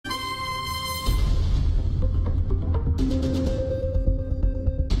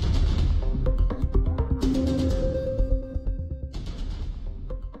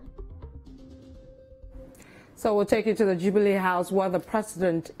So we'll take you to the Jubilee House where the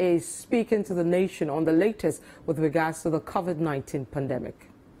president is speaking to the nation on the latest with regards to the COVID-19 pandemic.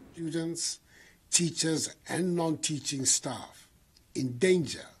 Students, teachers and non-teaching staff in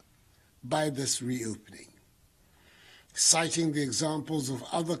danger by this reopening, citing the examples of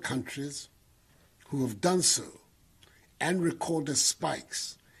other countries who have done so and recorded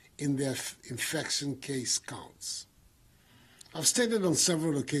spikes in their infection case counts. I've stated on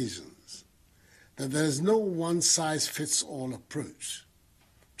several occasions that there is no one-size-fits-all approach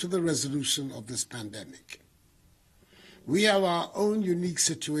to the resolution of this pandemic. We have our own unique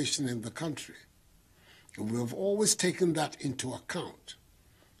situation in the country, and we have always taken that into account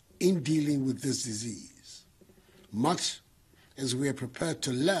in dealing with this disease, much as we are prepared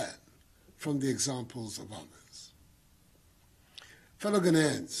to learn from the examples of others. Fellow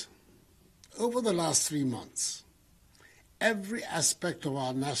Ghanaians, over the last 3 months, every aspect of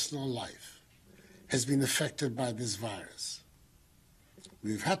our national life has been affected by this virus.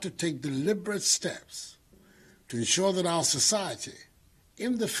 We've had to take deliberate steps to ensure that our society,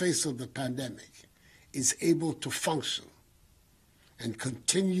 in the face of the pandemic, is able to function and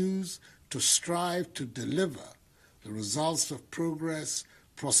continues to strive to deliver the results of progress,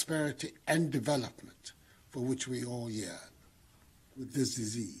 prosperity, and development for which we all yearn with this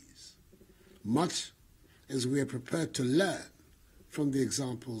disease, much as we are prepared to learn from the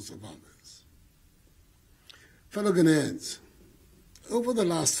examples of others. Fellow Ghanaians, over the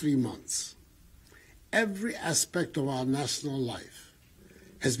last 3 months, every aspect of our national life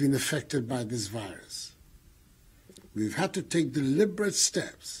has been affected by this virus. We've had to take deliberate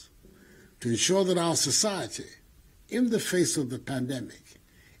steps to ensure that our society, in the face of the pandemic,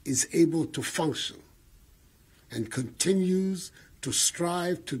 is able to function and continues to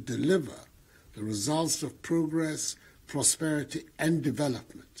strive to deliver the results of progress, prosperity, and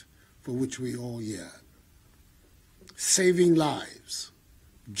development for which we all yearn. Saving lives,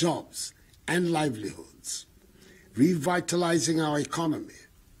 jobs, and livelihoods, revitalizing our economy,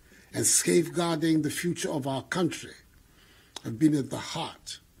 and safeguarding the future of our country have been at the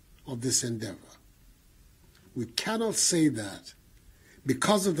heart of this endeavor. We cannot say that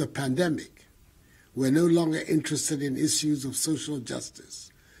because of the pandemic, we're no longer interested in issues of social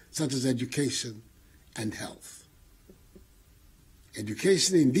justice, such as education and health.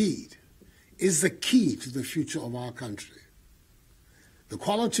 Education, indeed, is the key to the future of our country. The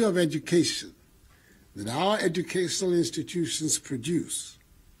quality of education that our educational institutions produce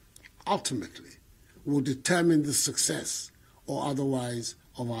ultimately will determine the success or otherwise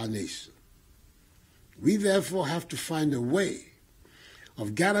of our nation. We therefore have to find a way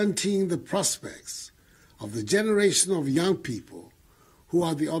of guaranteeing the prospects of the generation of young people who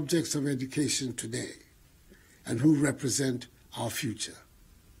are the objects of education today and who represent our future.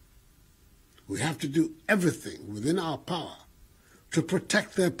 We have to do everything within our power to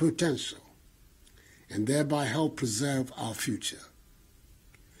protect their potential and thereby help preserve our future.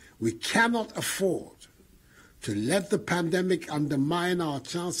 We cannot afford to let the pandemic undermine our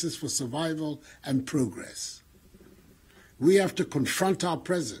chances for survival and progress. We have to confront our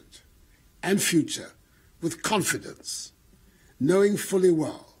present and future with confidence, knowing fully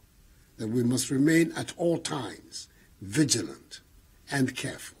well that we must remain at all times vigilant and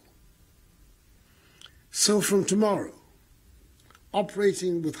careful. So from tomorrow,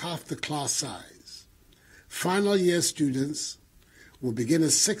 operating with half the class size, final year students will begin a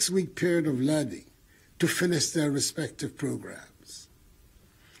 6-week period of learning to finish their respective programs.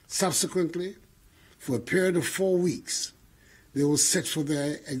 Subsequently, for a period of 4 weeks, they will sit for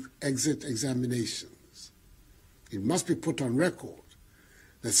their exit examinations. It must be put on record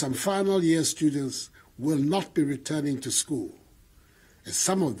that some final year students will not be returning to school, as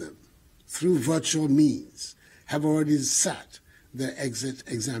some of them, through virtual means, have already sat their exit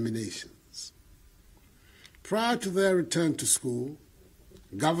examinations. Prior to their return to school,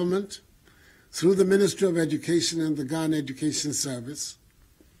 government, through the Ministry of Education and the Ghana Education Service,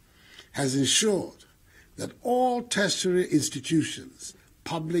 has ensured that all tertiary institutions,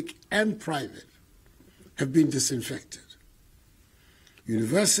 public and private, have been disinfected.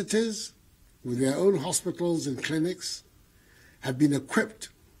 Universities, with their own hospitals and clinics, have been equipped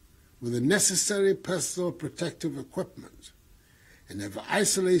with the necessary personal protective equipment and have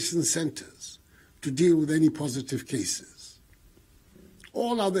isolation centers to deal with any positive cases.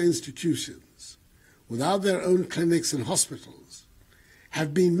 All other institutions, without their own clinics and hospitals,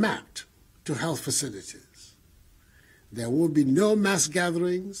 have been mapped to health facilities. There will be no mass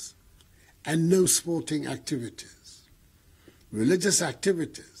gatherings and no sporting activities. Religious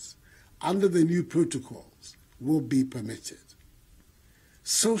activities under the new protocols will be permitted.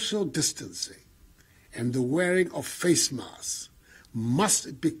 Social distancing and the wearing of face masks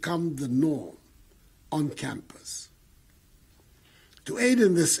must become the norm on campus. To aid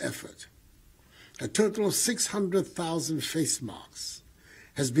in this effort, a total of 600,000 face masks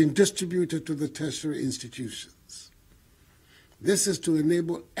has been distributed to the tertiary institutions. This is to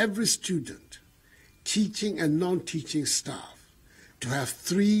enable every student, teaching and non-teaching staff, to have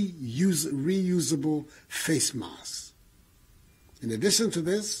 3 reusable face masks. In addition to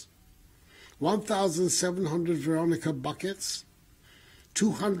this, 1,700 Veronica buckets,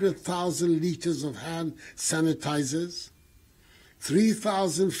 200,000 liters of hand sanitizers,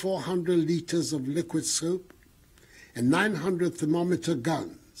 3,400 liters of liquid soap, and 900 thermometer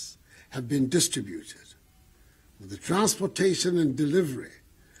guns have been distributed, with the transportation and delivery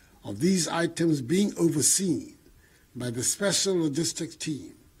of these items being overseen by the Special Logistics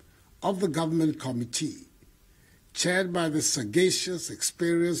Team of the Government Committee, chaired by the sagacious,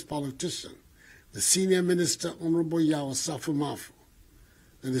 experienced politician, the Senior Minister, Honorable Yao Safo-Mafu,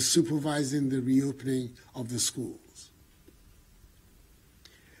 that is supervising the reopening of the schools.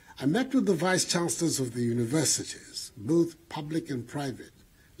 I met with the Vice Chancellors of the universities, both public and private,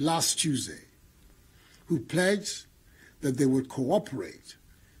 last Tuesday, who pledged that they would cooperate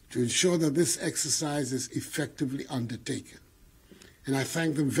to ensure that this exercise is effectively undertaken. And I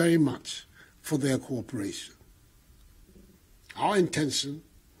thank them very much for their cooperation. Our intention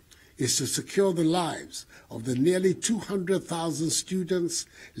is to secure the lives of the nearly 200,000 students,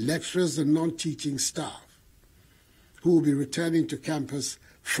 lecturers, and non-teaching staff who will be returning to campus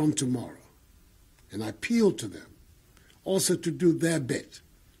from tomorrow. And I appeal to them also to do their bit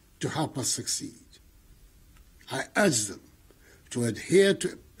to help us succeed. I urge them to adhere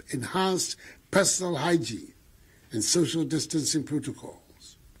to enhanced personal hygiene and social distancing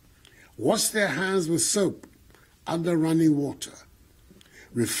protocols, wash their hands with soap under running water,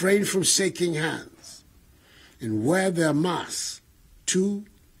 refrain from shaking hands, and wear their masks to,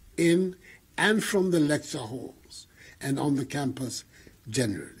 in, and from the lecture halls and on the campus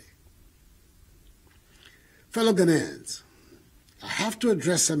generally. Fellow Ghanaians, I have to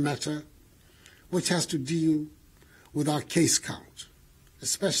address a matter which has to deal with our case count,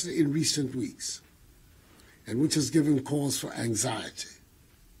 especially in recent weeks, and which has given cause for anxiety.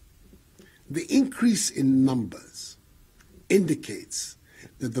 The increase in numbers indicates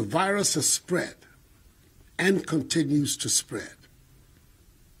that the virus has spread and continues to spread.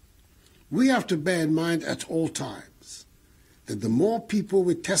 We have to bear in mind at all times that the more people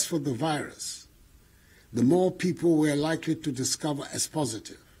we test for the virus, the more people we are likely to discover as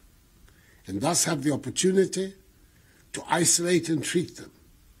positive, and thus have the opportunity to isolate and treat them.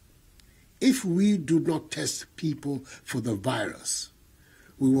 If we do not test people for the virus,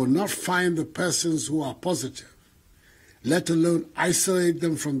 we will not find the persons who are positive, let alone isolate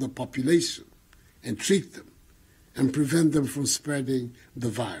them from the population and treat them and prevent them from spreading the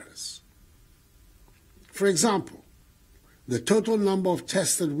virus. For example, the total number of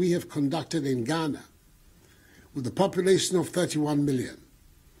tests that we have conducted in Ghana, with a population of 31 million,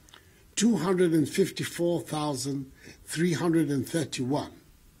 254,331,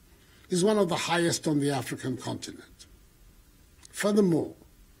 is one of the highest on the African continent. Furthermore,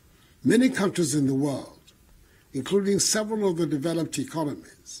 many countries in the world, including several of the developed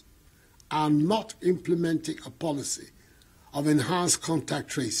economies, are not implementing a policy of enhanced contact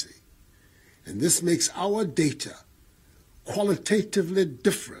tracing, and this makes our data qualitatively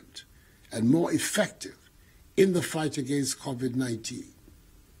different and more effective in the fight against COVID-19.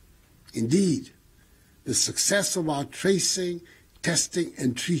 Indeed, the success of our tracing, testing,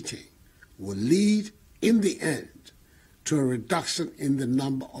 and treating will lead, in the end, to a reduction in the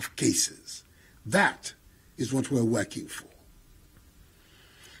number of cases. That is what we're working for.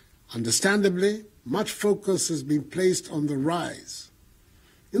 Understandably, much focus has been placed on the rise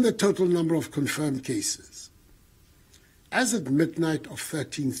in the total number of confirmed cases. As at midnight of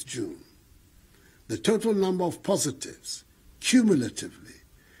 13th June, the total number of positives, cumulatively,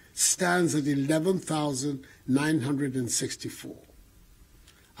 stands at 11,964,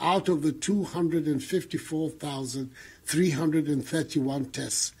 out of the 254,331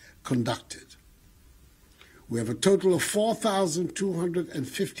 tests conducted. We have a total of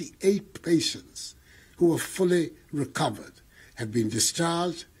 4,258 patients who are fully recovered, have been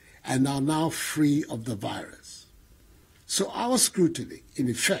discharged, and are now free of the virus. So our scrutiny, in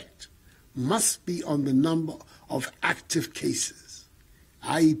effect, must be on the number of active cases,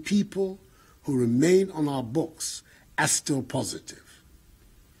 i.e. people who remain on our books as still positive.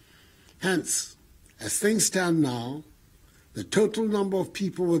 Hence, as things stand now, the total number of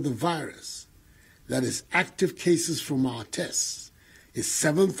people with the virus, that is active cases from our tests, is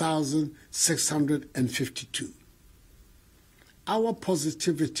 7,652. Our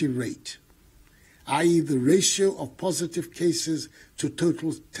positivity rate, i.e. the ratio of positive cases to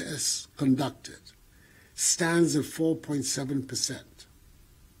total tests conducted, stands at 4.7%.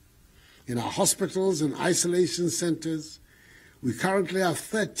 In our hospitals and isolation centers, we currently have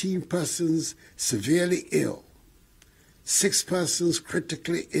 13 persons severely ill, 6 persons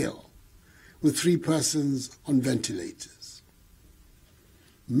critically ill, with 3 persons on ventilators.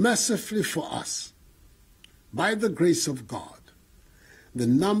 Mercifully for us, by the grace of God, the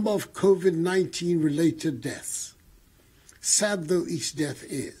number of COVID-19 related deaths, sad though each death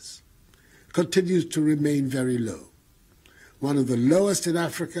is, continues to remain very low, one of the lowest in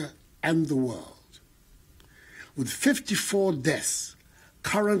Africa and the world. With 54 deaths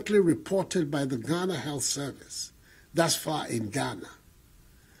currently reported by the Ghana Health Service thus far in Ghana,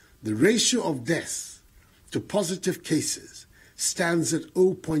 the ratio of deaths to positive cases stands at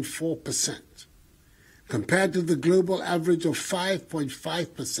 0.4%, compared to the global average of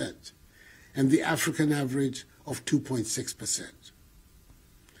 5.5% and the African average of 2.6%.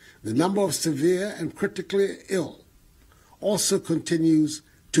 The number of severe and critically ill also continues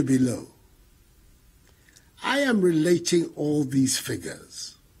to be low. I am relating all these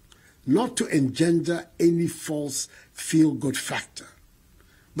figures not to engender any false feel-good factor,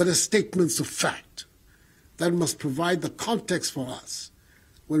 but as statements of fact that must provide the context for us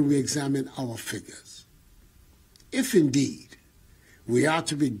when we examine our figures. If indeed we are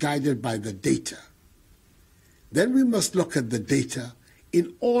to be guided by the data, then we must look at the data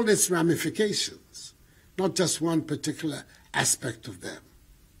in all its ramifications, not just one particular aspect of them.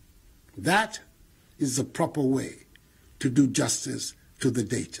 That is the proper way to do justice to the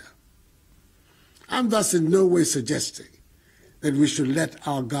data. I'm thus in no way suggesting that we should let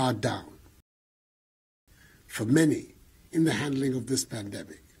our guard down for many in the handling of this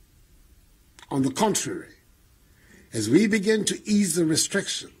pandemic. On the contrary, as we begin to ease the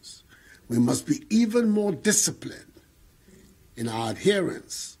restrictions, we must be even more disciplined in our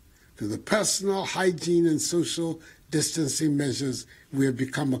adherence to the personal hygiene and social distancing measures we have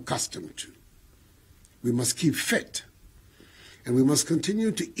become accustomed to. We must keep fit, and we must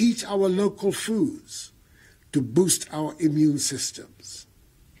continue to eat our local foods to boost our immune systems.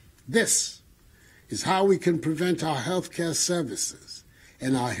 This is how we can prevent our healthcare services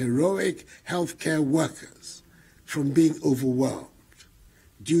and our heroic healthcare workers from being overwhelmed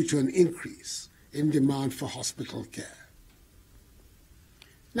due to an increase in demand for hospital care.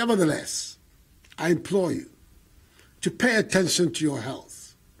 Nevertheless, I implore you to pay attention to your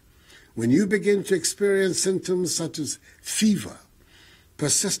health. When you begin to experience symptoms such as fever,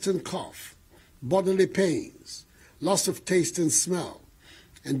 persistent cough, bodily pains, loss of taste and smell,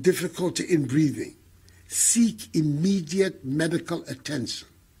 and difficulty in breathing, seek immediate medical attention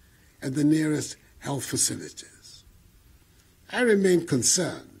at the nearest health facilities. I remain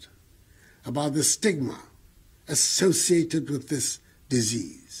concerned about the stigma associated with this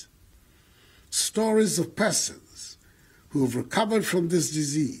disease. Stories of persons who have recovered from this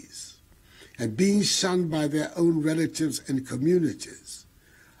disease and being shunned by their own relatives and communities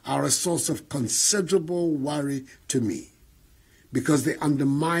are a source of considerable worry to me because they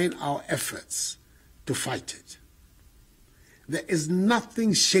undermine our efforts to fight it. There is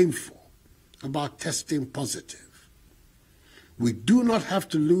nothing shameful about testing positive. We do not have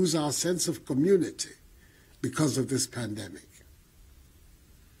to lose our sense of community because of this pandemic.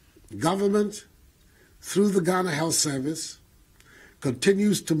 Government, through the Ghana Health Service,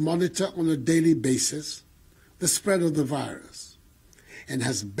 continues to monitor on a daily basis the spread of the virus and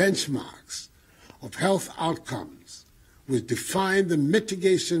has benchmarks of health outcomes which define the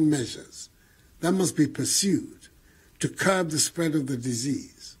mitigation measures that must be pursued to curb the spread of the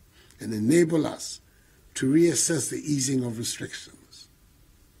disease and enable us to reassess the easing of restrictions.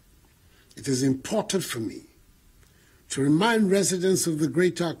 It is important for me to remind residents of the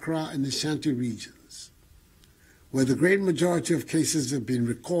Greater Accra and Ashanti regions, where the great majority of cases have been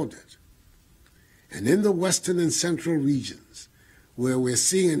recorded, and in the western and central regions, where we're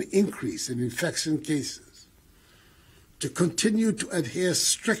seeing an increase in infection cases, to continue to adhere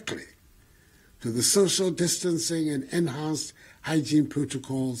strictly to the social distancing and enhanced hygiene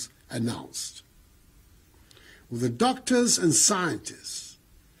protocols announced. With the doctors and scientists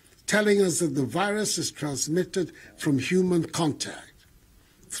telling us that the virus is transmitted from human contact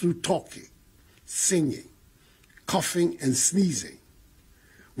through talking, singing, coughing, and sneezing,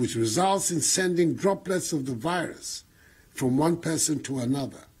 which results in sending droplets of the virus from one person to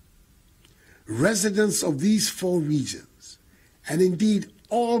another. Residents of these 4 regions, and indeed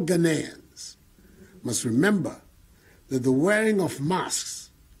all Ghanaians, must remember that the wearing of masks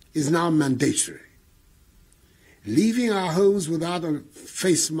is now mandatory. Leaving our homes without a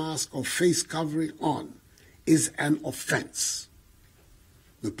face mask or face covering on is an offense.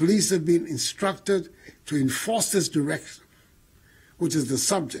 The police have been instructed to enforce this directive, which is the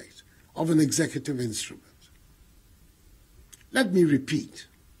subject of an executive instrument. Let me repeat,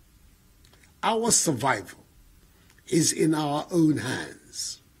 our survival is in our own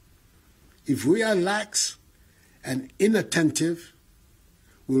hands. If we are lax and inattentive,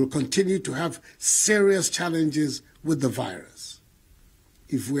 we will continue to have serious challenges with the virus.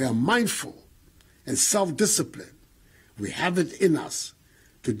 If we are mindful and self-disciplined, we have it in us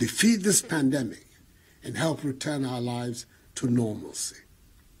to defeat this pandemic and help return our lives to normalcy.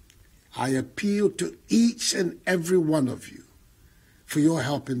 I appeal to each and every one of you for your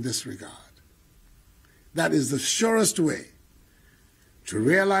help in this regard. That is the surest way to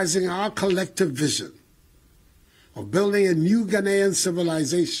realizing our collective vision of building a new Ghanaian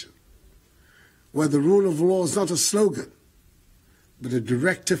civilization where the rule of law is not a slogan, but a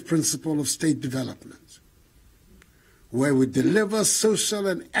directive principle of state development, where we deliver social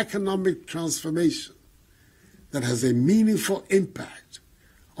and economic transformation that has a meaningful impact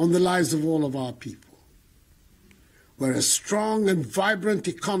on the lives of all of our people, where a strong and vibrant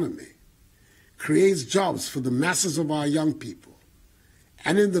economy creates jobs for the masses of our young people,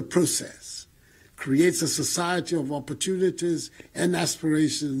 and in the process creates a society of opportunities and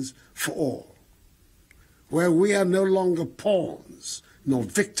aspirations for all, where we are no longer pawns nor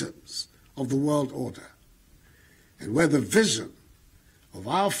victims of the world order, and where the vision of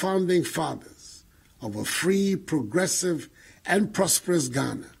our founding fathers of a free, progressive, and prosperous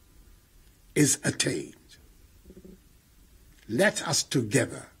Ghana is attained. Let us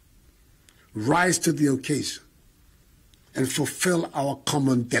together rise to the occasion and fulfill our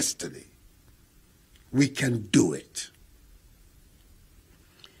common destiny. We can do it.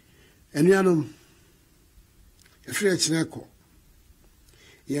 Enuanom, efiri echineko,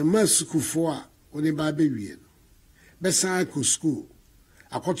 yema sukufoɔ a wɔne ba bɛwie no, bɛsan akɔ school,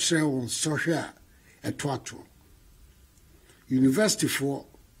 akɔkyerɛ wɔn sɔhwɛ a ɛtoatoɔ. University foɔ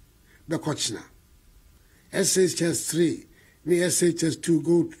bɛkɔkyena. SHS 3 ne SHS 2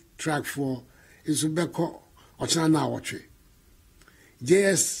 gold track foɔ nso bɛkɔ ɔkyena na awɔtwe.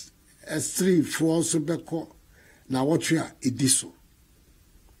 JSS 3 foɔ nso bɛkɔ na awɔtwe a ɛdi so.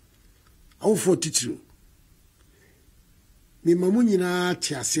 Awofoɔ titiri, mema mo nyinaa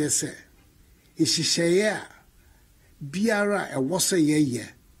te aseɛ sɛ nhyehyɛeɛ a biara a ɛwɔ sɛ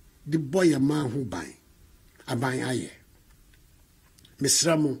yɛyɛ de bɔ yɛn man ho ban, aban ayɛ.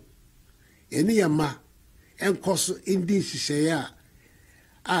 Mesrɛ mo, ɛne yɛn ma ɛnkɔ so ndi nhyehyɛeɛ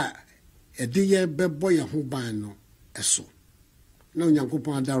a ɛde yɛn bɛbɔ yɛn ho ban no ɛso. Na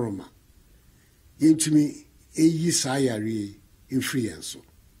Onyankopɔn adaroma, yɛntumi ɛyi saa yare yi mfiri yɛn so.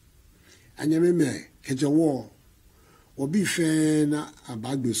 Anyame me kejewɔ obi fe na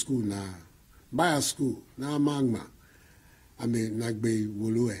abagbe school na Bayer school na Amangma ame nagbe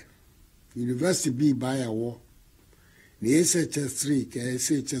wolue University B Bayer wo ni SHS 3 ke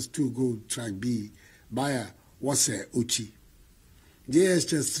SHS 2 go track B Bayer was Ochi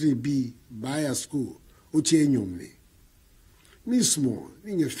JSHS 3B Bayer school Ochi enyomne ni small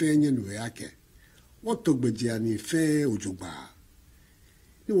ni nye fe nye no yake wotogbeji ani fe ojugba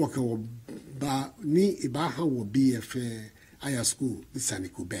ni waka wo ba ni ibaha wo bi efe aya school bisani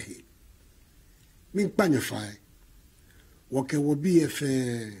ko behi min panyafai waka wo bi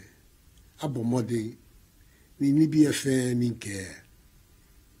efe abomode ni bi efe ni nke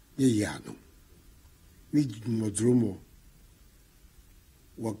ye yano ni modromo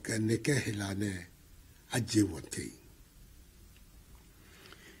waka neke helane aje wote.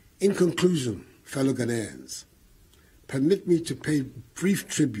 In conclusion, fellow Ghanaians, permit me to pay brief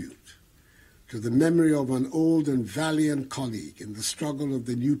tribute to the memory of an old and valiant colleague in the struggle of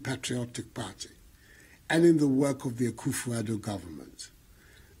the New Patriotic Party and in the work of the Akufo-Addo government,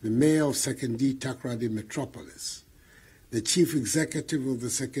 the mayor of Sekondi Takoradi Metropolis, the chief executive of the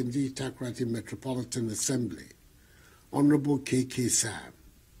Sekondi Takoradi Metropolitan Assembly, Honorable K.K. Sam,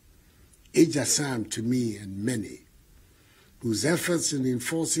 Eja Sam to me and many, whose efforts in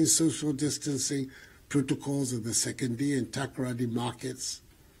enforcing social distancing protocols of the Sekondi and Takoradi markets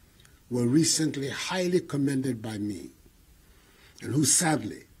were recently highly commended by me, and who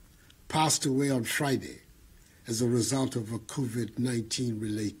sadly passed away on Friday as a result of a COVID-19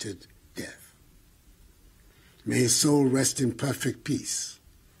 related death. May his soul rest in perfect peace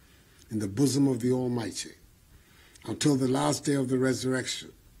in the bosom of the Almighty until the last day of the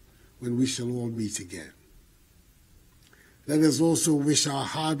resurrection, when we shall all meet again. Let us also wish our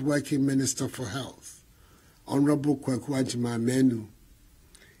hard-working Minister for Health, Honorable Kwaku Agyeman-Manu,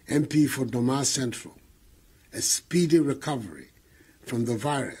 MP for Doma Central, a speedy recovery from the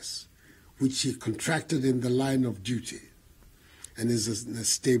virus which he contracted in the line of duty and is in a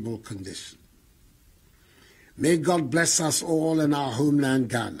stable condition. May God bless us all in our homeland,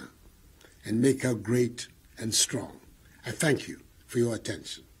 Ghana, and make her great and strong. I thank you for your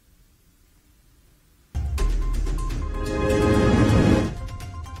attention.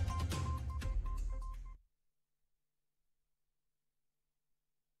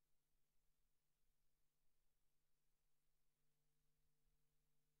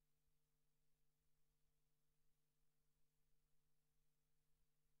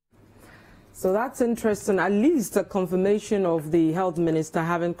 So that's interesting. At least a confirmation of the health minister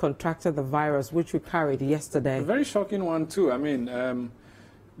having contracted the virus, which we carried yesterday. A very shocking one too. I mean,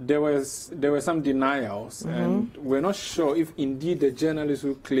 there were some denials, and we're not sure if indeed the journalist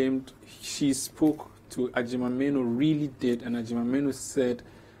who claimed she spoke to Agyeman-Manu really did, and Agyeman-Manu said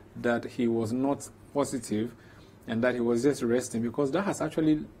that he was not positive and that he was just resting, because that has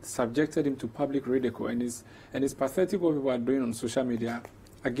actually subjected him to public ridicule, and it's pathetic what people are doing on social media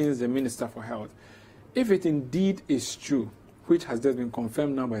against the Minister for Health. If it indeed is true, which has just been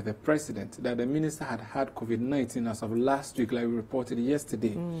confirmed now by the President, that the Minister had COVID-19 as of last week, like we reported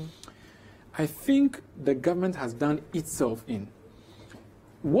yesterday, I think the government has done itself in.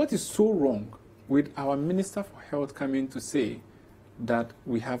 What is so wrong with our Minister for Health coming to say that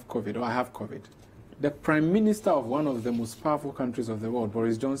we have COVID, or I have COVID? The Prime Minister of one of the most powerful countries of the world,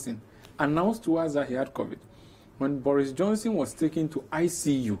 Boris Johnson, announced to us that he had COVID. When Boris Johnson was taken to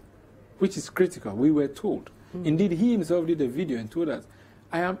ICU, which is critical, we were told. Indeed, he himself did a video and told us,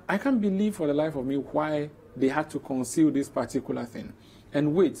 I can't believe for the life of me why they had to conceal this particular thing.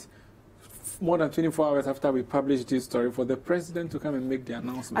 And wait more than 24 hours after we published this story for the President to come and make the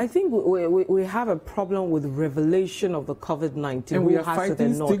announcement. I think we have a problem with revelation of the COVID-19. And we are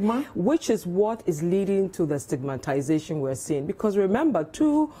fighting stigma? Which is what is leading to the stigmatization we're seeing. Because remember,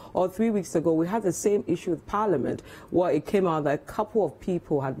 2 or 3 weeks ago, we had the same issue with Parliament, where it came out that a couple of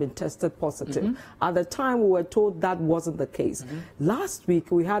people had been tested positive. At the time, we were told that wasn't the case. Last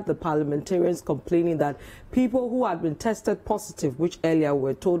week, we had the parliamentarians complaining that people who had been tested positive, which earlier we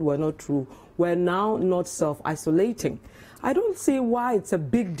were told were not true, were now not self-isolating. I don't see why it's a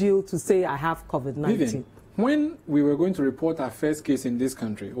big deal to say I have COVID-19. When we were going to report our first case in this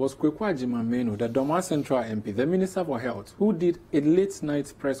country, it was Kwaku Agyeman-Manu, the Doma Central MP, the Minister for Health, who did a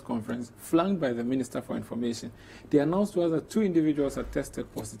late-night press conference flanked by the Minister for Information. They announced to us that 2 individuals had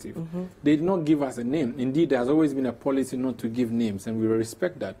tested positive. They did not give us a name. Indeed, there has always been a policy not to give names, and we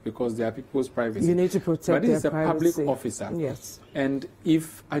respect that because they are people's privacy. You need to protect their privacy. But this is a privacy. public officer. Yes. And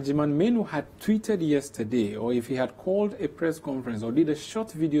if Agyeman-Manu had tweeted yesterday, or if he had called a press conference or did a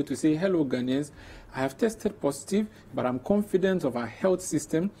short video to say, hello, Ghanaians, I have tested positive, but I'm confident of our health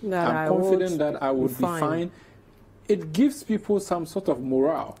system. I'm confident that I would be fine. It gives people some sort of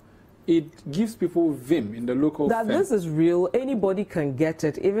morale. It gives people vim in the local that this is real. Anybody can get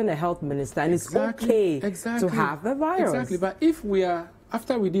it, even a health minister, and it's okay to have the virus. Exactly. But if we are,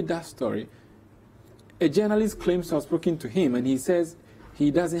 after we did that story, a journalist claims to have spoken to him, and he says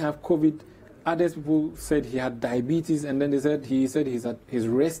he doesn't have COVID. Other people said he had diabetes, and then they said he's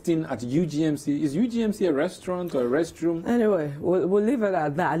resting at UGMC. Is UGMC a restaurant or a restroom? Anyway, we'll leave it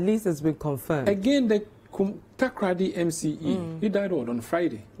at that. At least it's been confirmed. Again, the Takrady MCE, he died on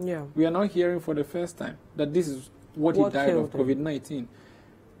Friday. Yeah. We are now hearing for the first time that this is what he died of, COVID-19.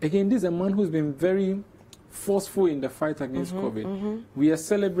 Again, this is a man who's been very forceful in the fight against COVID. We are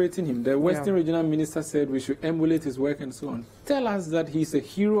celebrating him. The Western Regional Minister said we should emulate his work and so on. Tell us that he's a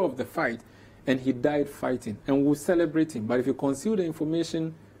hero of the fight and he died fighting, and we'll celebrate him. But if you conceal the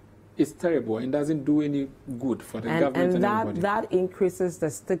information, it's terrible and doesn't do any good for the government and everybody. That increases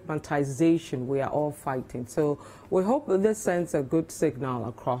the stigmatization we are all fighting. So we hope that this sends a good signal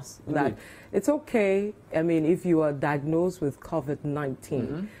across that it's okay. I mean, if you are diagnosed with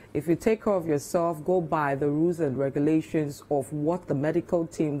COVID-19, if you take care of yourself, go by the rules and regulations of what the medical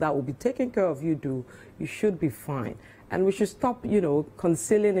team that will be taking care of you do, you should be fine. And we should stop,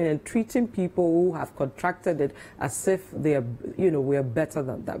 concealing and treating people who have contracted it as if they are, we are better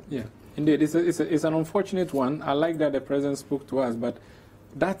than them. Yeah, indeed. It's an unfortunate one. I like that the President spoke to us, but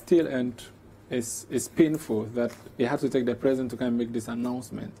that tail end is painful that they had to take the President to come and make this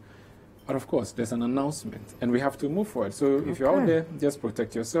announcement. But of course, there's an announcement, and we have to move forward. So if you're out there, just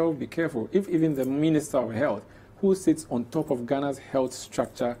protect yourself, be careful. If even the Minister of Health, who sits on top of Ghana's health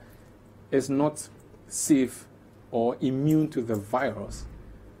structure, is not safe or immune to the virus,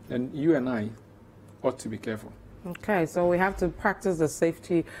 then you and I ought to be careful. Okay, so we have to practice the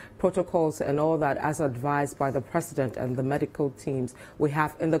safety protocols and all that as advised by the president and the medical teams we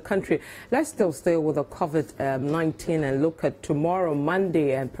have in the country. Let's still stay with the COVID-19 and look at tomorrow,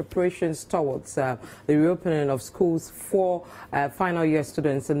 Monday, and preparations towards the reopening of schools for final year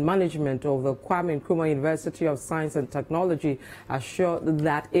students. And management of the Kwame Nkrumah University of Science and Technology assured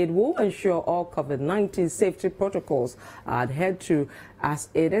that it will ensure all COVID-19 safety protocols are adhered to as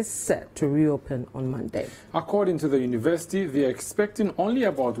it is set to reopen on Monday. According to the university, they are expecting only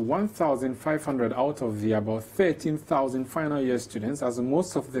about 1,500 out of the about 13,000 final year students, as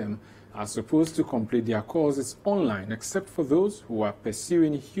most of them are supposed to complete their courses online, except for those who are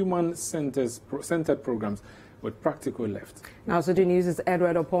pursuing human-centered programs with practical left. Now, City News'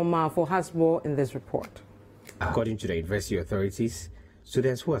 Edward Oponmafo has more in this report. According to the university authorities,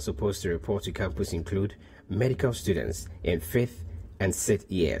 students who are supposed to report to campus include medical students in 5th and 6th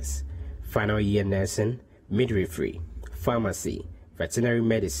years, final year nursing, midwifery, pharmacy, veterinary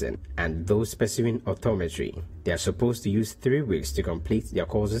medicine, and those pursuing optometry. They are supposed to use 3 weeks to complete their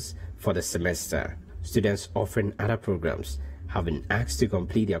courses for the semester. Students offering other programs have been asked to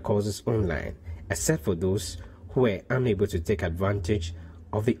complete their courses online, except for those who were unable to take advantage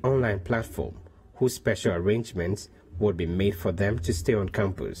of the online platform, whose special arrangements would be made for them to stay on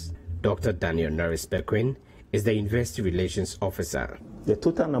campus. Dr. Daniel Norris Bequin is the University Relations Officer. The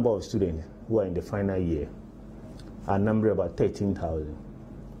total number of students who are in the final year are numbering about 13,000,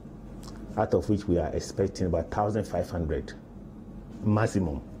 out of which we are expecting about 1,500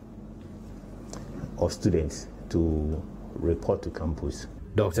 maximum of students to report to campus.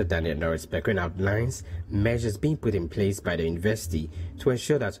 Dr. Daniel Norris Bequin outlines measures being put in place by the university to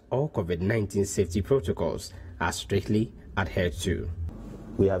ensure that all COVID-19 safety protocols are strictly adhered to.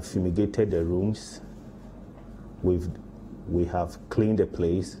 We have fumigated the rooms. We have cleaned the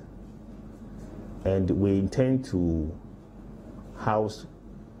place, and we intend to house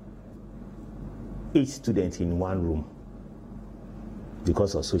each student in one room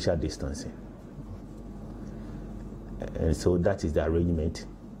because of social distancing. And so that is the arrangement.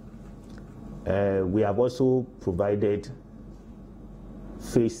 We have also provided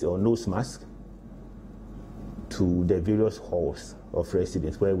face or nose mask to the various halls of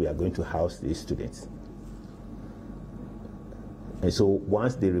residence where we are going to house these students. And so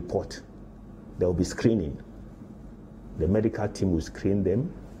once they report, there will be screening. The medical team will screen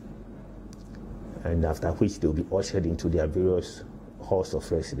them, and after which they will be ushered into their various halls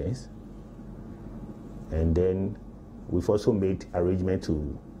of residence. And then we've also made arrangement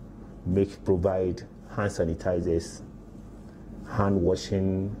to provide hand sanitizers, hand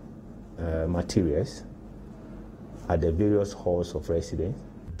washing materials at the various halls of residence.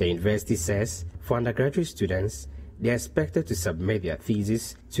 The university says for undergraduate students, they are expected to submit their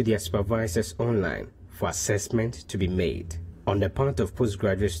thesis to their supervisors online for assessment to be made. On the part of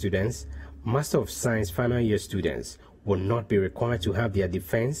postgraduate students, Master of Science final year students will not be required to have their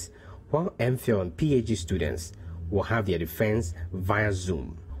defense, while MPhil and PhD students will have their defense via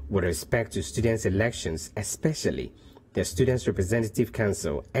Zoom. With respect to students' elections, especially the Students' Representative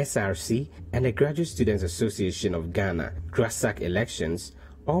Council, SRC, and the Graduate Students Association of Ghana, GRASAC elections,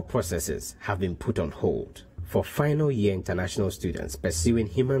 all processes have been put on hold. For final year international students pursuing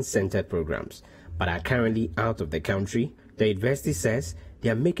human-centered programs but are currently out of the country, the university says they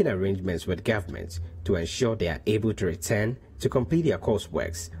are making arrangements with government to ensure they are able to return to complete their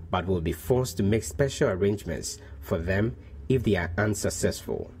courseworks, but will be forced to make special arrangements for them if they are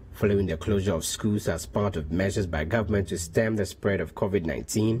unsuccessful. Following the closure of schools as part of measures by government to stem the spread of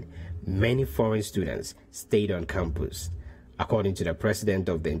COVID-19, many foreign students stayed on campus. According to the president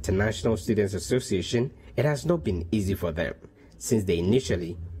of the International Students Association, it has not been easy for them since they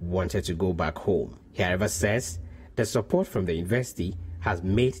initially wanted to go back home. He, however, says the support from the university has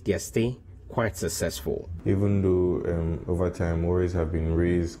made their stay quite successful. Even though over time worries have been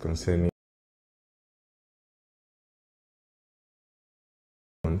raised concerning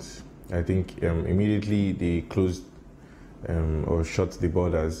I think immediately they closed or shut the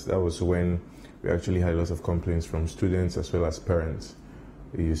borders. That was when we actually had lots of complaints from students as well as parents,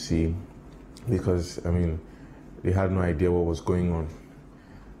 you see, because, I mean, they had no idea what was going on,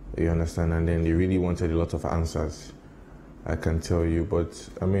 you understand, and then they really wanted a lot of answers, I can tell you. But,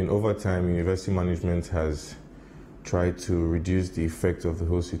 I mean, over time, university management has tried to reduce the effect of the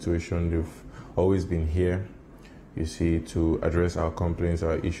whole situation. They've always been here, you see, to address our complaints,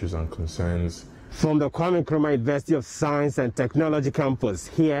 our issues and concerns. From the Kwame Nkrumah University of Science and Technology campus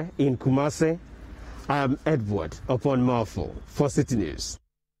here in Kumasi, I am Edward Oponmafo for City News.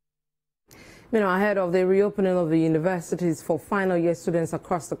 Ahead of the reopening of the universities for final year students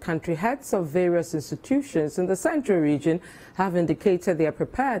across the country, heads of various institutions in the Central region have indicated their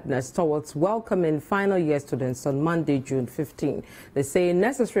preparedness towards welcoming final year students on Monday, June 15. They say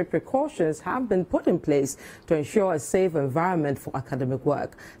necessary precautions have been put in place to ensure a safe environment for academic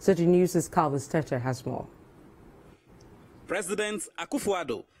work. City News' Calvin Stetter has more. President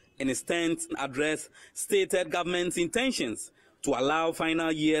Akufo-Addo, in his 10th address, stated government's intentions to allow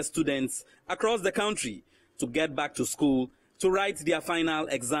final year students across the country to get back to school to write their final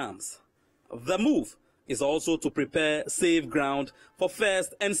exams. The move is also to prepare safe ground for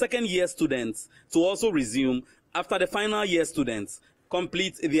first and second year students to also resume after the final year students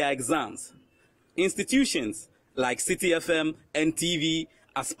complete their exams. Institutions like City FM and TV,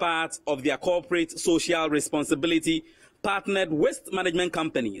 as part of their corporate social responsibility, partnered waste management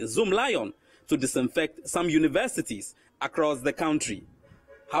company Zoomlion to disinfect some universities across the country.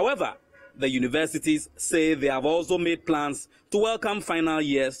 However, the universities say they have also made plans to welcome final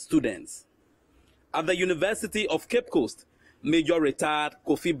year students. At the University of Cape Coast, Major Retired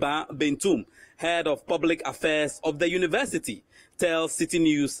Kofi Ba Bentum, head of public affairs of the university, tells City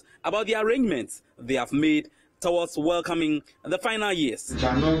News about the arrangements they have made towards welcoming the final years. You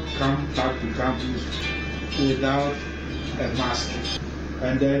cannot come back to campus without a mask,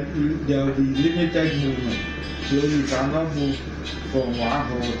 and then there will be limited movement. So you cannot move from one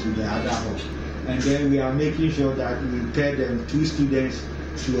hall to the other hall. And then we are making sure that we pair them 2 students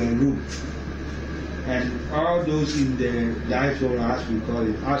to a room. And all those in the diaspora, as we call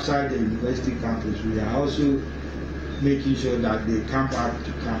it, outside the university campus, we are also making sure that they come back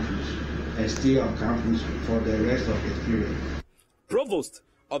to campus and stay on campus for the rest of the period. Provost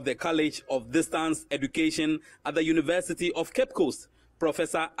of the College of Distance Education at the University of Cape Coast,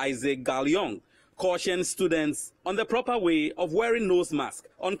 Professor Isaac Galyong, caution students on the proper way of wearing nose masks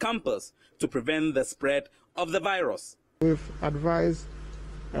on campus to prevent the spread of the virus. We've advised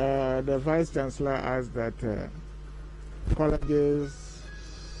the Vice Chancellor asked that colleges,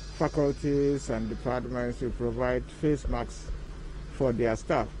 faculties and departments will provide face masks for their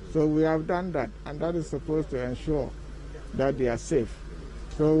staff. So we have done that, and that is supposed to ensure that they are safe.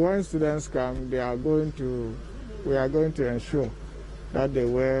 So when students come, we are going to ensure that they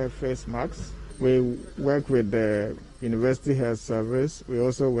wear face masks. We work with the University Health Service. We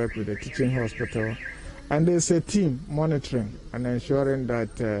also work with the teaching hospital. And there's a team monitoring and ensuring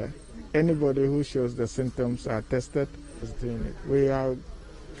that anybody who shows the symptoms are tested. We are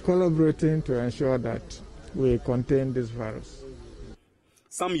collaborating to ensure that we contain this virus.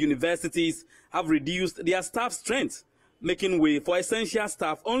 Some universities have reduced their staff strength, making way for essential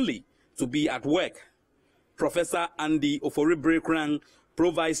staff only to be at work. Professor Andy Ofori-Brekrang,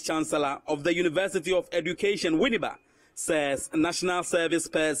 Pro-Vice Chancellor of the University of Education, Winneba, says national service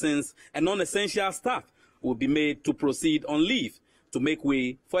persons and non-essential staff will be made to proceed on leave to make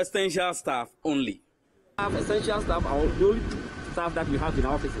way for essential staff only. Essential staff are the only staff that we have in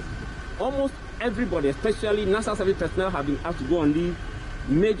our offices. Almost everybody, especially national service personnel, have been asked to go on leave.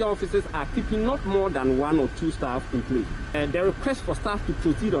 Major offices are keeping not more than 1 or 2 staff in place. The request for staff to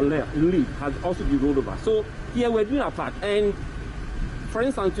proceed on leave has also been rolled over. So here we're doing our part. And for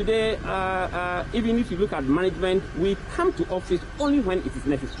instance, today, even if you look at management, we come to office only when it is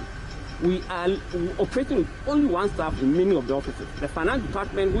necessary. We are operating with only 1 staff in many of the offices. The finance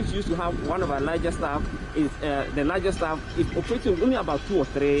department, which used to have one of our largest staff, is the largest staff is operating with only about 2 or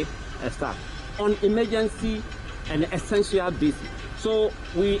 3 staff on emergency and essential basis. So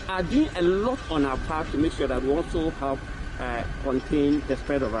we are doing a lot on our part to make sure that we also help contain the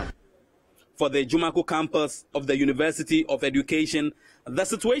spread of it. For the Jumaku campus of the University of Education, the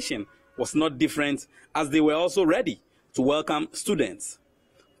situation was not different, as they were also ready to welcome students.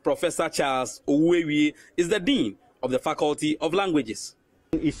 Professor Charles Owuewie is the Dean of the Faculty of Languages.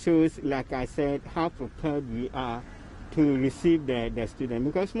 It shows, like I said, how prepared we are to receive the students,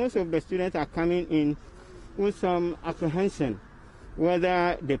 because most of the students are coming in with some apprehension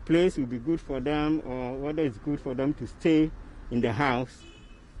whether the place will be good for them or whether it's good for them to stay in the house.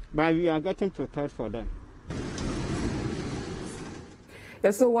 But we are getting prepared for them.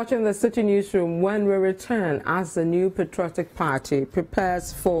 You're still watching the City Newsroom when we return as the New Patriotic Party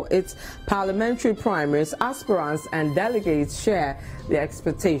prepares for its parliamentary primaries. Aspirants and delegates share their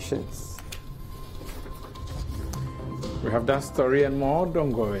expectations. We have that story and more.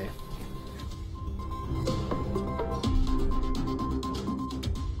 Don't go away.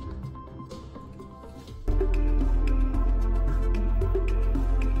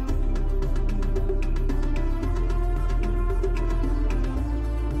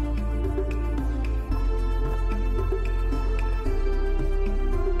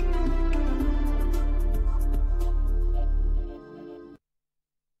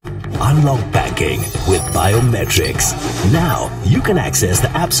 unlock banking with biometrics. Now, you can access the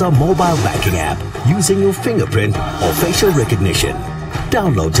Absa mobile banking app using your fingerprint or facial recognition.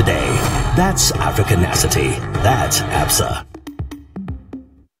 Download today. That's Africanacity. That's Absa.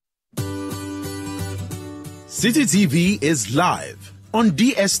 City TV is live on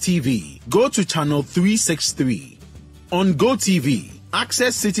DSTV. Go to channel 363. On GoTV,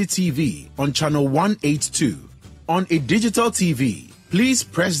 access City TV on channel 182. On a digital TV, please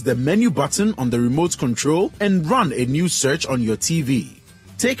press the menu button on the remote control and run a new search on your TV.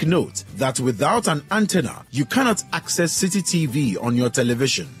 Take note that without an antenna, you cannot access City TV on your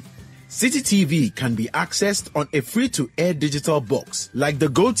television. City TV can be accessed on a free-to-air digital box like the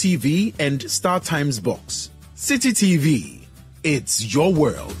GoTV and Star Times box. City TV, it's your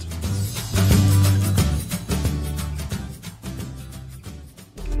world.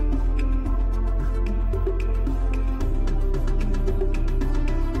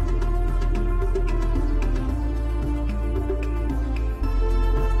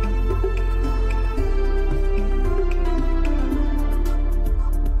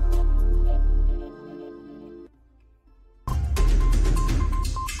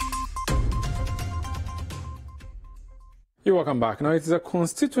 You're welcome back. Now, it is a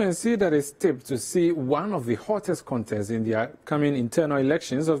constituency that is tipped to see one of the hottest contests in the upcoming internal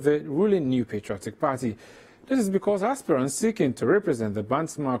elections of the ruling New Patriotic Party. This is because aspirants seeking to represent the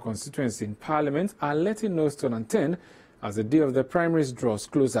Bantsma constituency in Parliament are letting no stone unturned as the day of the primaries draws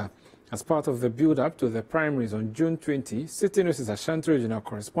closer. As part of the build-up to the primaries on June 20, City News' Ashanti regional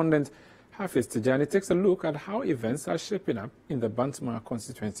correspondent Hafiz Tijani takes a look at how events are shaping up in the Bantsma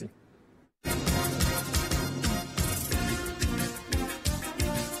constituency.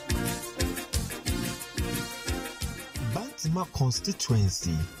 Bantsma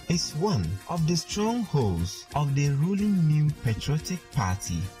constituency is one of the strongholds of the ruling New Patriotic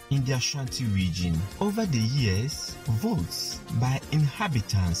Party in the Ashanti region. Over the years, votes by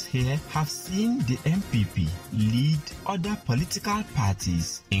inhabitants here have seen the MPP lead other political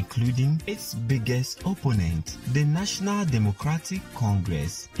parties, including its biggest opponent, the National Democratic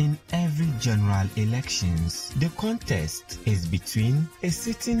Congress, in every general elections. The contest is between a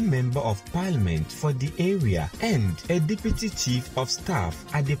sitting member of parliament for the area and a deputy chief of staff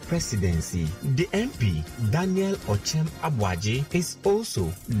at the presidency. The MP, Daniel Ochem Abuaje, is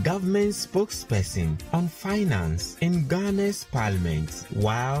also government spokesperson on finance in Ghana's parliament,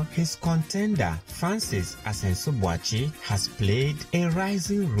 while his contender, Francis Asenso-Boakye, has played a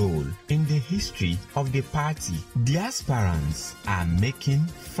rising role in the history of the party. The aspirants are making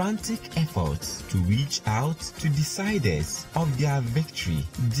frantic efforts to reach out to deciders of their victory,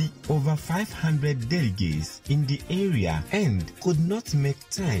 the over 500 delegates in the area, and could not make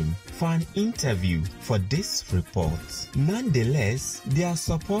time for an interview for this report. Nonetheless, their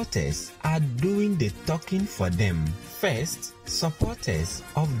supporters are doing the talking for them. First, supporters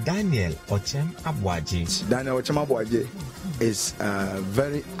of Daniel Ochem Abuaje. Daniel Ochem Abuaje is a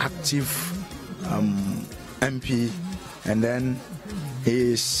very active MP, and then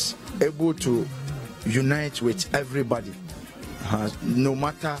he is able to unite with everybody. No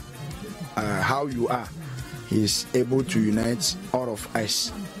matter how you are, he is able to unite all of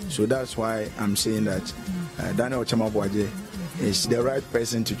us. So that's why I'm saying that Daniel Ochem Abuaje is the right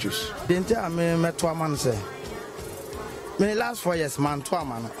person to choose. My last 4 years, man, 2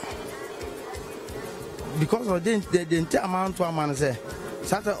 man. Because of the entire amount 2 man say,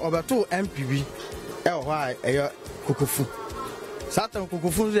 Satan over 2 MPB, why a kukufu. Satan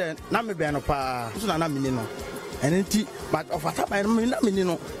kukufu say, Nami Banopa, Sunana Minino, and indeed, but of a time I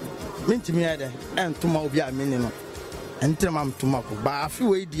Minino, Mintimiade, and Tumobia Minino, and Timam Tumaku, but a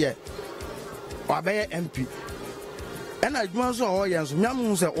few idea, or by MP. And I do so, yes,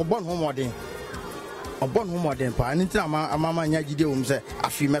 Yamu say, or born home.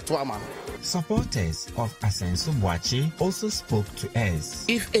 Supporters of Asenso-Boakye also spoke to us.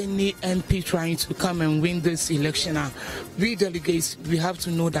 If any MP trying to come and win this election, we delegates, we have to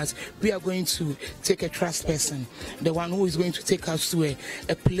know that we are going to take a trust person, the one who is going to take us to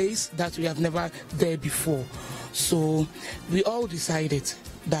a place that we have never there before. So we all decided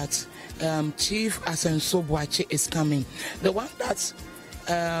that Chief Asenso-Boakye is coming. The one that's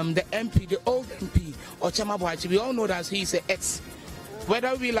the MP, the old MP, Ochem Abuaje, we all know that he's an ex.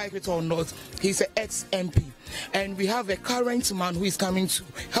 Whether we like it or not, he's an ex-MP. And we have a current man who is coming to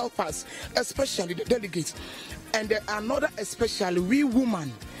help us, especially the delegates. And another especially, we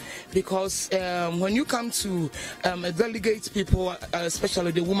women. Because when you come to delegate people,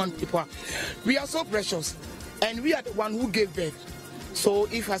 especially the women people, we are so precious. And we are the one who gave birth. So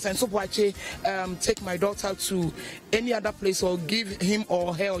if Asenso Boakye take my daughter to any other place or give him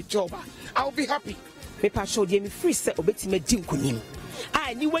or her a job, I'll be happy. Pepa show me free set obeti me di nkonim.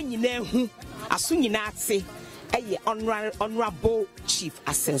 Ah ni wan nyina hu aso nyina ate eye honorable Chief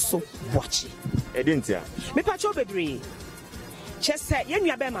Asenso Boakye. Edentia. Pepa show bebre. Chese ye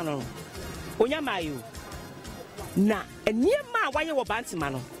nua be ma no. Onyamayo. Na eniema waye wo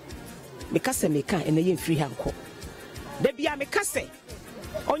bantima no. Mekase meka ene ye free hanko. Da bia mekase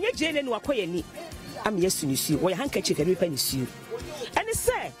onye jene no akoye ni am yesu ni su wo ya handkerchief e mepa ni su. And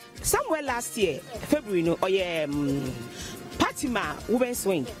say somewhere last year February no oye Patima women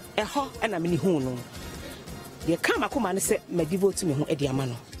swing ho na me ni hu no. The come akoma ne say me devote me ho e dia ma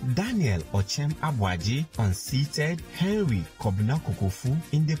no. Daniel Ochem Aboagye unseated Henry Kobina Kokofu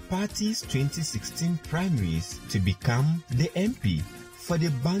in the party's 2016 primaries to become the MP for the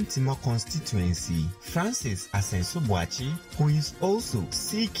Bantima constituency. Francis Asenso Boakye, who is also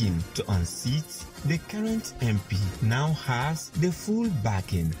seeking to unseat the current MP, now has the full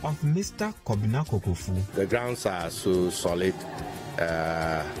backing of Mr. Kobina Kokofu. The grounds are so solid.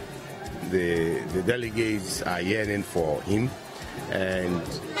 The delegates are yearning for him, and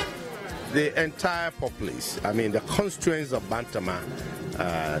the entire populace, I mean the constituents of Bantama,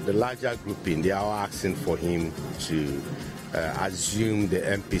 the larger grouping, they are asking for him to assume the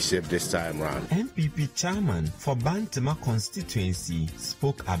MPship this time around. MPP chairman for Bantama constituency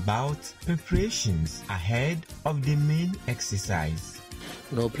spoke about preparations ahead of the main exercise.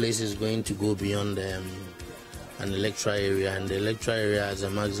 No place is going to go beyond an electoral area, and the electoral area has a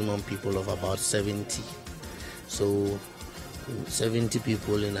maximum people of about 70. So 70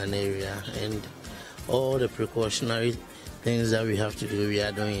 people in an area, and all the precautionary things that we have to do, we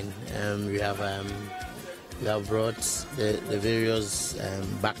are doing. We have brought the various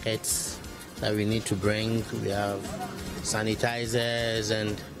buckets that we need to bring. We have sanitizers,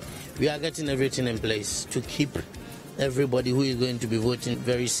 and we are getting everything in place to keep everybody who is going to be voting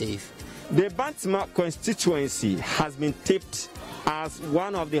very safe. The Bantima constituency has been tipped as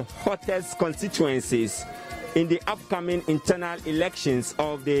one of the hottest constituencies in the upcoming internal elections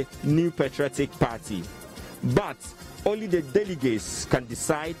of the New Patriotic Party. But only the delegates can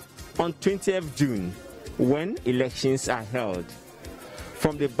decide on 20th June when elections are held.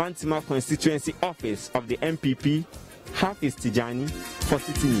 From the Bantima constituency office of the MPP, Hafiz Tijani for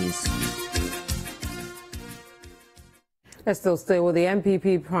City News. Let's still stay with the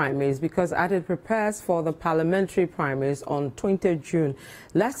MPP primaries because as it prepares for the parliamentary primaries on 20th June,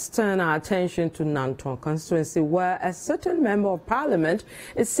 let's turn our attention to Nantong constituency, where a certain member of parliament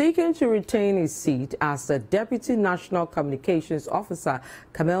is seeking to retain his seat as the Deputy National Communications Officer.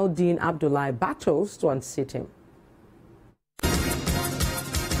 Kamaldeen Abdullahi battles to unseat him.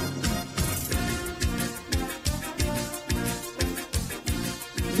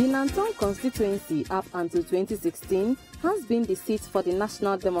 The Nantong constituency up until 2016 has been the seat for the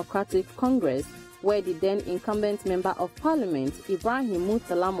National Democratic Congress, where the then incumbent member of parliament, Ibrahim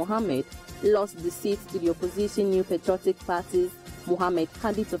Murtala Mohammed, lost the seat to the opposition New Patriotic Party's Mohammed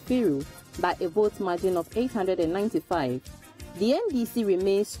Hadi Tofiru by a vote margin of 895. The NDC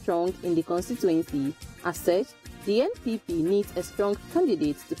remains strong in the constituency. As such, the NPP needs a strong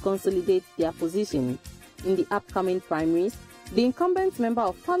candidate to consolidate their position. In the upcoming primaries, the incumbent member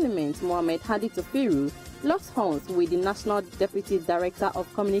of parliament, Mohammed Hadi Tofiru, locks horns with the National Deputy Director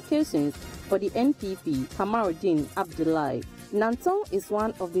of Communications for the NPP, Kamaldeen Abdullahi. Nantong is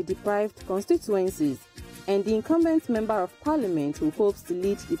one of the deprived constituencies, and the incumbent member of parliament, who hopes to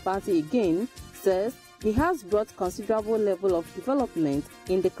lead the party again, says he has brought considerable level of development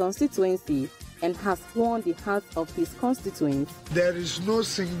in the constituency and has won the hearts of his constituents. There is no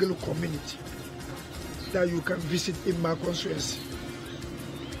single community that you can visit in my constituency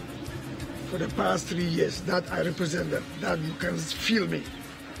for the past 3 years that I represent them, that you can feel me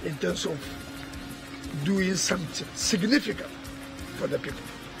in terms of doing something significant for the people.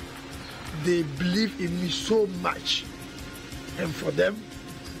 They believe in me so much, and for them,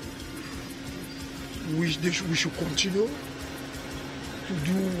 we should continue to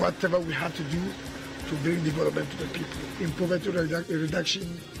do whatever we have to do to bring development to the people, in poverty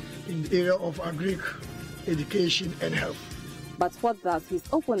reduction, in the area of education and health. But what does his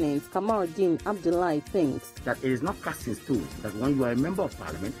opponent, Kamaldeen Abdullahi, thinks? That it is not cast in stone that when you are a member of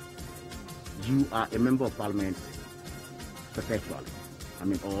parliament, you are a member of parliament perpetually.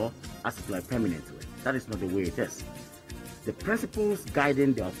 Or as if like permanently. That is not the way it is. The principles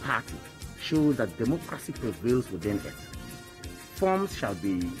guiding their party show that democracy prevails within it. Forms shall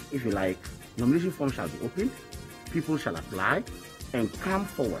be, if you like, nomination forms shall be opened, people shall apply and come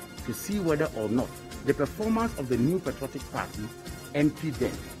forward to see whether or not the performance of the New Patriotic Party MP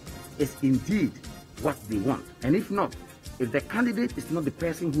then is indeed what they want. And if not, if the candidate is not the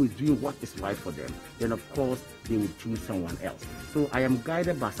person who is doing what is right for them, then of course they will choose someone else. So I am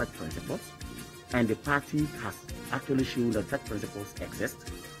guided by such principles, and the party has actually shown that such principles exist.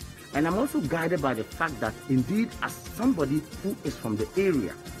 And I'm also guided by the fact that indeed, as somebody who is from the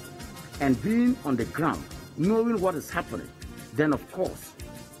area and being on the ground, knowing what is happening, then of course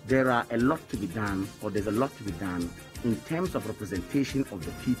there are a lot to be done, or there's a lot to be done in terms of representation of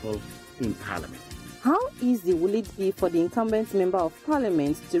the people in Parliament. How easy will it be for the incumbent member of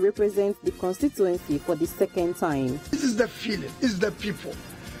Parliament to represent the constituency for the second time? This is the feeling, this is the people.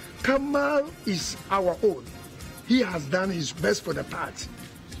 Kamal is our own. He has done his best for the party,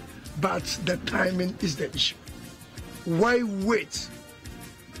 but the timing is the issue. Why wait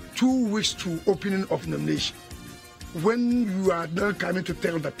 2 weeks to opening of nomination when you are not coming to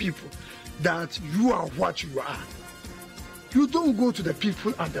tell the people that you are what you are? You don't go to the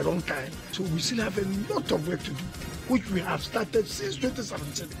people at the wrong time. So we still have a lot of work to do, which we have started since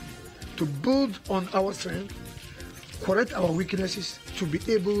 2017, to build on our strength, correct our weaknesses, to be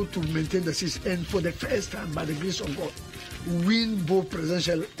able to maintain the seats, and for the first time, by the grace of God, win both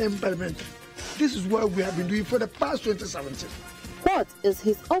presidential and parliamentary. This is what we have been doing for the past 2017. What is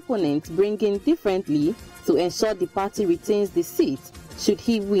his opponent bringing differently to ensure the party retains the seat should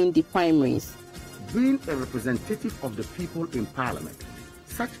he win the primaries? Being a representative of the people in Parliament,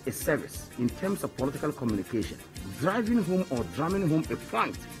 such a service in terms of political communication, driving home or drumming home a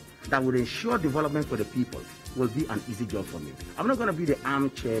point that would ensure development for the people, will be an easy job for me. I'm not going to be the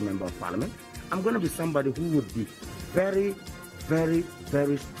armchair member of Parliament. I'm going to be somebody who would be very, very,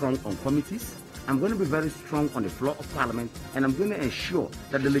 very strong on committees. I'm going to be very strong on the floor of Parliament, and I'm going to ensure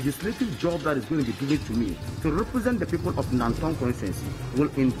that the legislative job that is going to be given to me to represent the people of Nantong constituency will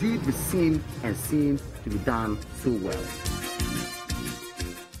indeed be seen and seen to be done so well.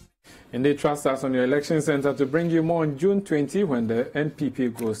 And they trust us on your election center to bring you more on June 20 when the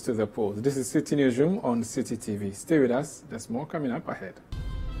NPP goes to the polls. This is City Newsroom on City TV. Stay with us. There's more coming up ahead.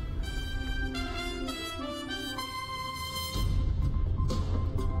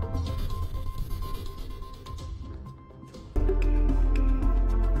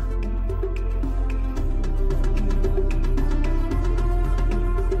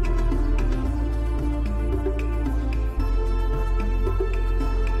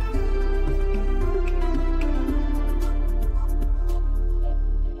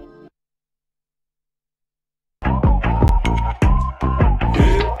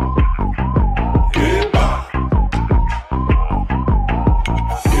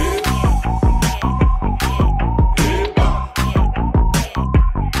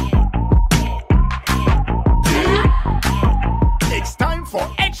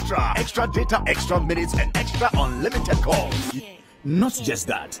 Extra data, extra minutes, and extra unlimited calls. Not just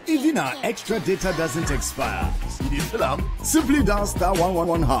that, even our extra data doesn't expire. Simply dial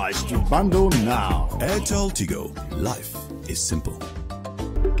 *111# to bundle now. Airtel Tigo. Life is simple.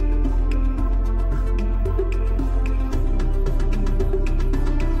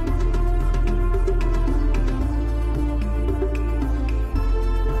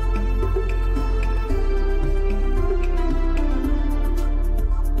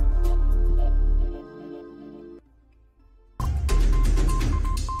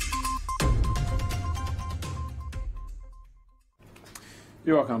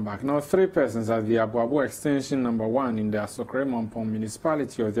 You're welcome back. Now, 3 persons at the Abuabu Extension number 1 in the Asokore Mampong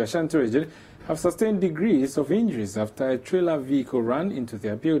municipality of the Ashanti region have sustained degrees of injuries after a trailer vehicle ran into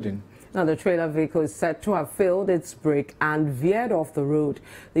their building. Now, the trailer vehicle is said to have failed its brake and veered off the road.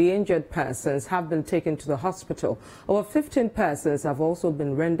 The injured persons have been taken to the hospital. Over 15 persons have also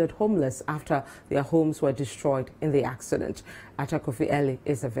been rendered homeless after their homes were destroyed in the accident. Atakofi Eli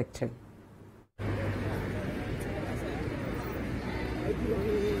is a victim.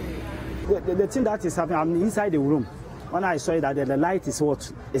 The thing that is happening, I'm inside the room. When I saw that the light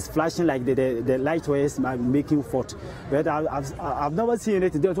is flashing like the light was making fault. But I've never seen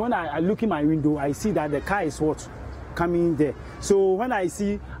anything. When I look in my window, I see that the car is coming there. So when I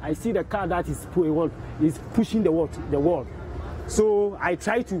see the car that is pushing the wall. So I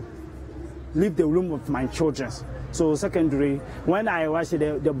try to leave the room with my children. So secondary, when I watch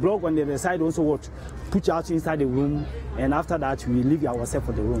the block on the other side also push out inside the room, and after that we leave ourselves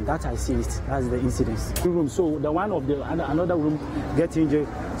for the room. That I see it. That's the incident. So the one of the another room get injured.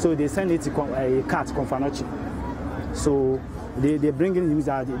 So they send it to a car to Konfanochi. So they bringing him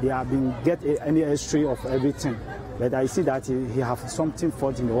that they have been get any X-ray of everything. But I see that he have something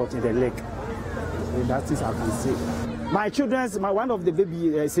fault in the leg. So that is I can see. My children's one of the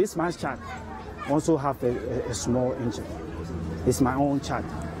baby 6 months child also have a small injury. It's my own child.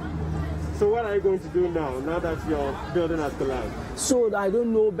 So what are you going to do now that your building has collapsed? So I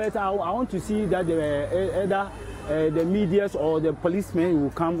don't know better. I want to see that either the media or the policemen will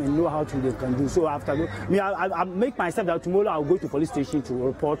come and know how they can do. So after I make myself that tomorrow I'll go to police station to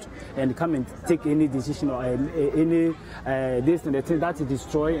report and come and take any decision or any this and the thing that is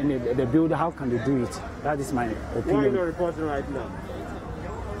destroy and the building. How can they do it? That is my opinion. Why are you not reporting right now?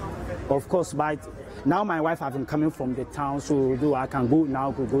 Of course, but now my wife has been coming from the town, so though I can go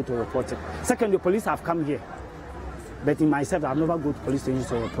now go to report it. Second, the police have come here, but in myself I've never go to police station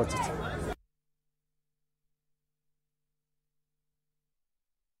to report it.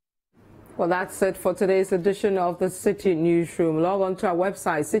 Well, that's it for today's edition of the City Newsroom. Log on to our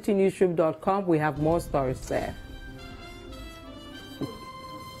website, citynewsroom.com. We have more stories there.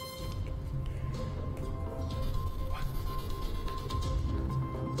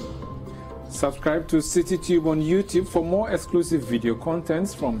 Subscribe to CityTube on YouTube for more exclusive video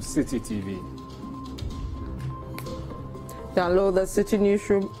contents from City TV. Download the City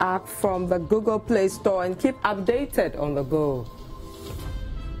Newsroom app from the Google Play Store and keep updated on the go.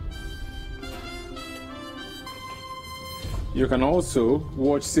 You can also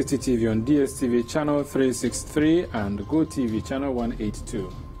watch City TV on DSTV channel 363 and GoTV channel 182.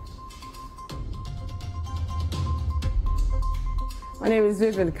 My name is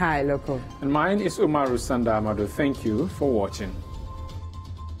Vivian Kai Loko. And mine is Umaru Sanda Amado. Thank you for watching.